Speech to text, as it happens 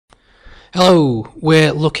Hello,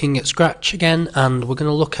 we're looking at Scratch again, and we're going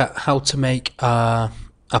to look at how to make a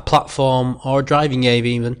platform or a driving game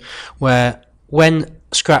even, where when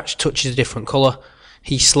Scratch touches a different colour,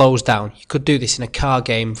 he slows down. You could do this in a car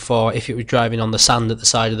game for if it was driving on the sand at the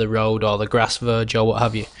side of the road or the grass verge or what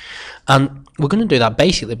have you. And we're going to do that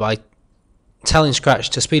basically by telling Scratch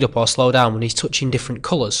to speed up or slow down when he's touching different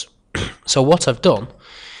colours. So what I've done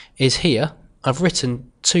is here I've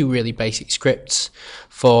written two really basic scripts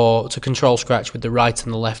to control Scratch with the right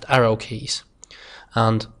and the left arrow keys.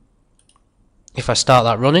 And if I start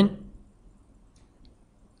that running,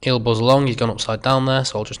 he'll buzz along. He's gone upside down there,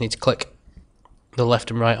 so I'll just need to click the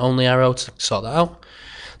left and right only arrow to sort that out.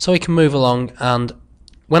 So he can move along, and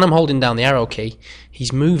when I'm holding down the arrow key,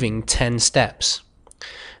 he's moving 10 steps.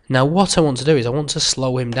 Now what I want to do is I want to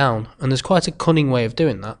slow him down, and there's quite a cunning way of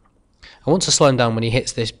doing that. I want to slow him down when he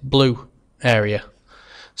hits this blue area.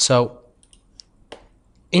 So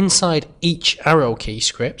inside each arrow key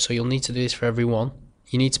script, so you'll need to do this for every one,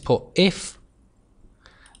 you need to put if,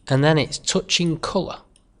 and then it's touching colour,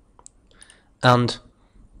 and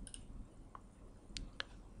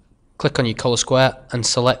click on your colour square and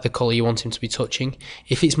select the colour you want him to be touching.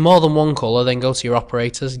 If it's more than one colour, then go to your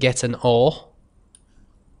operators, get an OR,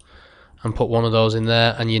 and put one of those in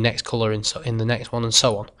there, and your next colour in the next one, and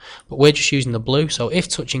so on. But we're just using the blue, so if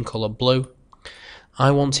touching colour blue,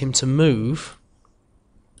 I want him to move.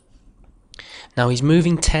 Now he's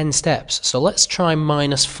moving 10 steps, so let's try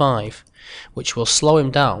 -5, which will slow him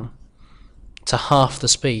down to half the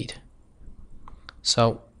speed.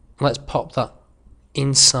 So let's pop that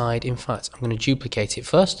inside. In fact, I'm going to duplicate it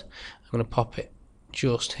first. I'm going to pop it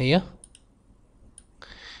just here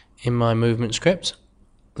in my movement script.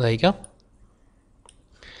 There you go.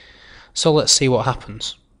 So let's see what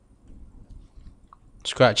happens.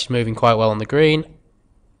 Scratch is moving quite well on the green,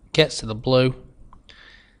 gets to the blue.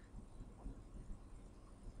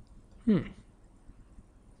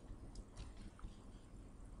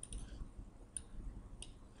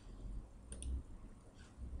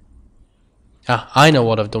 I know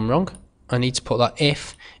what I've done wrong. I need to put that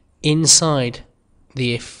if inside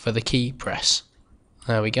the if for the key press.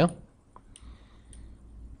 There we go.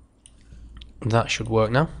 That should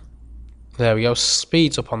work now. There we go.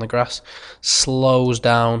 Speeds up on the grass, slows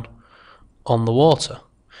down on the water.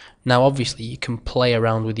 Now obviously you can play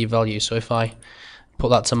around with your values, so if I put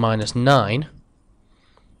that to -9,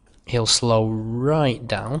 he'll slow right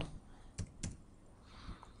down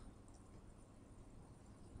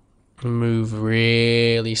and move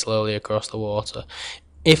really slowly across the water.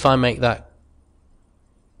 If I make that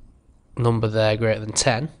number there greater than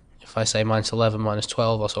 10, if I say -11,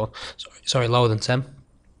 -12 or so on, sorry, lower than 10,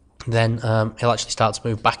 then he'll actually start to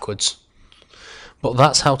move backwards. But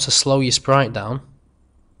that's how to slow your sprite down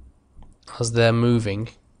as they're moving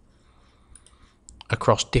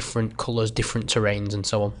across different colours, different terrains and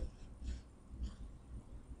so on.